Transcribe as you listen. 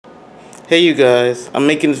Hey you guys, I'm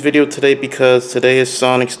making this video today because today is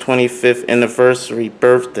Sonic's 25th anniversary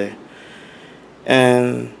birthday.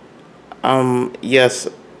 And yes,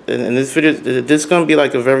 in this video, this is gonna be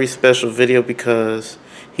like a very special video because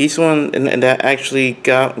he's one and that actually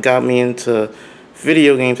got me into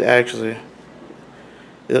video games actually.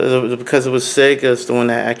 Because it was Sega's the one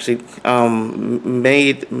that actually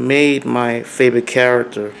made my favorite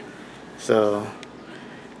character. So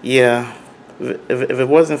yeah. If it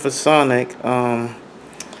wasn't for Sonic,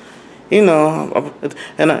 you know,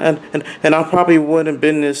 and I probably wouldn't have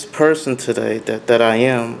been this person today that I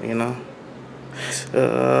am, you know.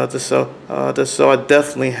 So I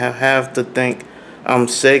definitely have to thank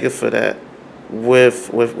Sega for that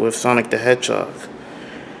with Sonic the Hedgehog.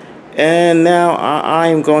 And now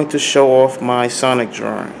I'm going to show off my Sonic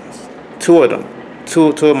drawings, two of them, two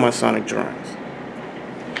of my Sonic drawings.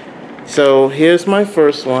 So here's my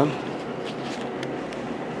first one.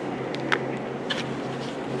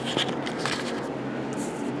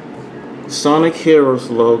 Sonic Heroes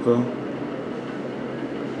logo,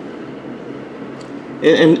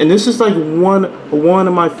 and this is like one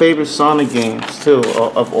of my favorite Sonic games too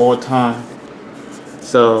of all time.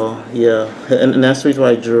 So yeah, and that's the reason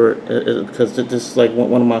why I drew it, because this is like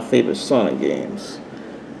one of my favorite Sonic games.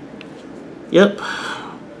 Yep.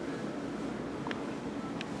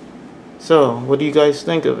 So what do you guys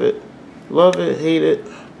think of it? Love it, hate it?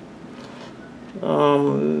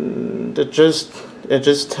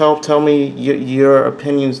 Just tell me your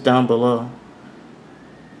opinions down below.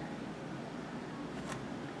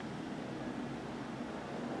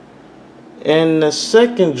 And the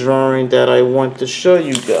second drawing that I want to show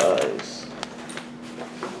you guys,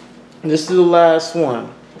 this is the last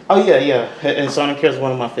one. Oh yeah, and Sonic Heroes is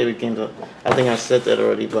one of my favorite games. I think I said that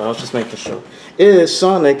already, but I was just making sure. It is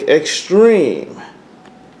Sonic X-treme.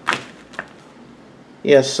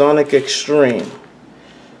 Yeah, Sonic X-treme.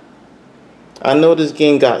 I know this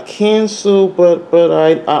game got canceled, but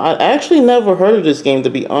I actually never heard of this game, to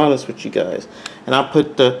be honest with you guys. And I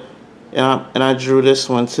put and I drew this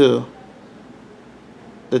one too.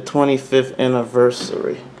 The 25th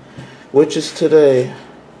anniversary, which is today.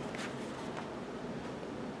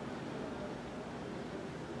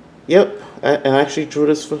 Yep, and I actually drew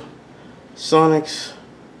this for Sonic's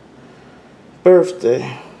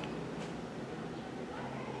birthday.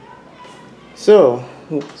 So,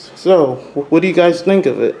 what do you guys think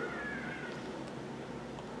of it?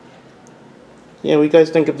 Yeah, what do you guys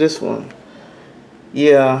think of this one?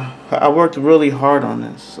 Yeah, I worked really hard on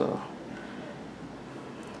this, so.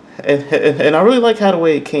 And I really like how the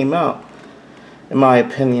way it came out, in my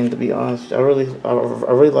opinion, to be honest. I really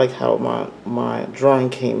like how my drawing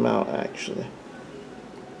came out, actually.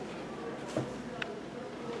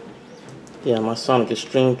 Yeah, my Sonic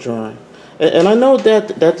X-treme drawing. And I know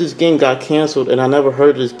that this game got canceled, and I never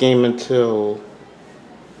heard of this game until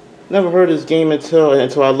I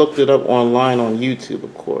looked it up online on YouTube,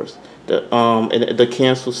 of course. The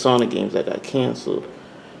canceled Sonic games that got canceled.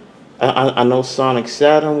 I know Sonic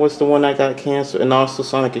Saturn was the one that got canceled, and also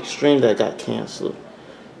Sonic X-treme that got canceled.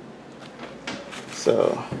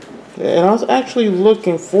 So, and I was actually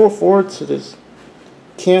looking forward to this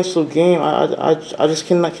canceled game. I just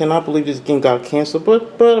cannot believe this game got canceled,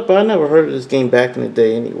 but I never heard of this game back in the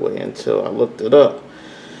day anyway until I looked it up.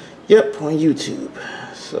 Yep, on YouTube.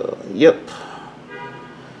 So yep,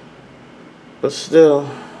 but still,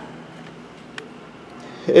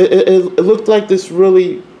 it looked like this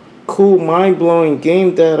really cool, mind-blowing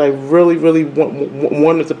game that I really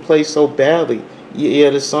wanted to play so badly.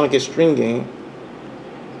 Yeah, this Sonic X-treme game.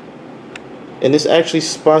 And this actually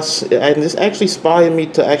inspired me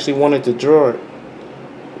to actually wanted to draw it.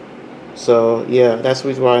 So yeah, that's the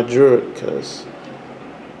reason why I drew it, because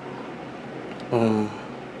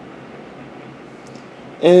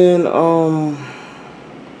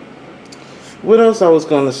what else I was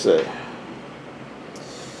gonna say?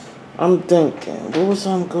 I'm thinking, what was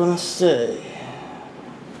I gonna say?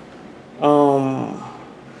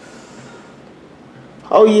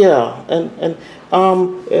 Oh yeah,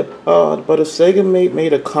 but if Sega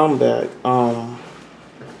made a comeback,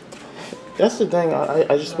 that's the thing.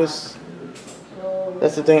 I just wish.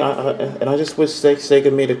 That's the thing. I just wish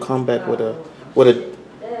Sega made a comeback with a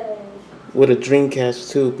Dreamcast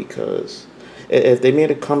 2, because if they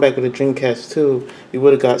made a comeback with a Dreamcast 2, we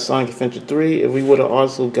would have got Sonic Adventure 3, and we would have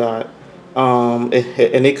also got and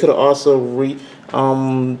they could have also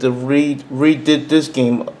redid this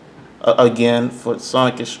game again for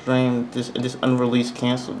Sonic X-treme, this unreleased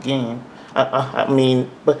canceled game. I mean,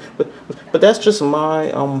 but that's just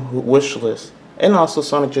my wish list. And also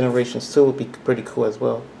Sonic Generations 2 would be pretty cool as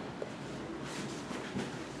well.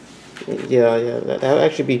 Yeah, that would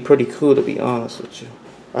actually be pretty cool, to be honest with you.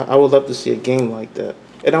 I would love to see a game like that.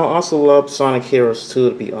 And I also love Sonic Heroes 2,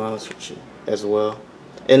 to be honest with you, as well.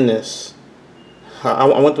 In this, I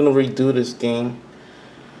want them to redo this game.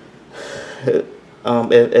 If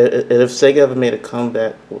Sega ever made a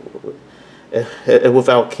comeback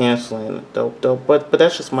without canceling, but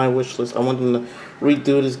that's just my wish list. I want them to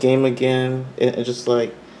redo this game again and just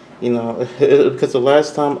like, you know, because the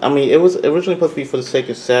last time, I mean, it was originally supposed to be for the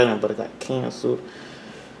Sega Saturn, but it got canceled,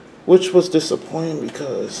 which was disappointing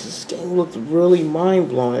because this game looked really mind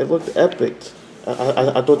blowing. It looked epic.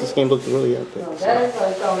 I thought this game looked really epic. No, that is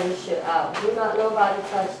going to throw this shit out. Do not nobody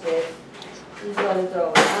touch this. He's going to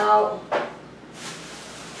throw it out.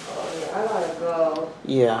 Oh yeah, I gotta go.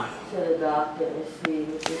 Yeah. To the doctor and see.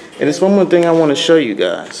 And there's one more thing I want to show you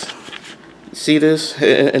guys. See this?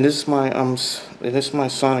 And this is my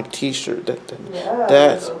Sonic T-shirt.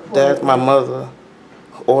 That my mother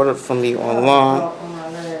ordered for me online.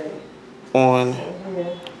 On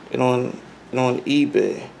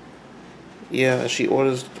eBay. Yeah, she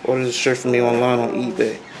orders a shirt for me online on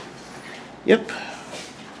eBay. Yep.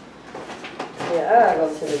 Yeah, I gotta go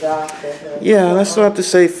to the doctor. Yeah, that's all I have to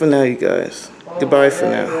say for now, you guys. Goodbye for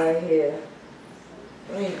now. Right here.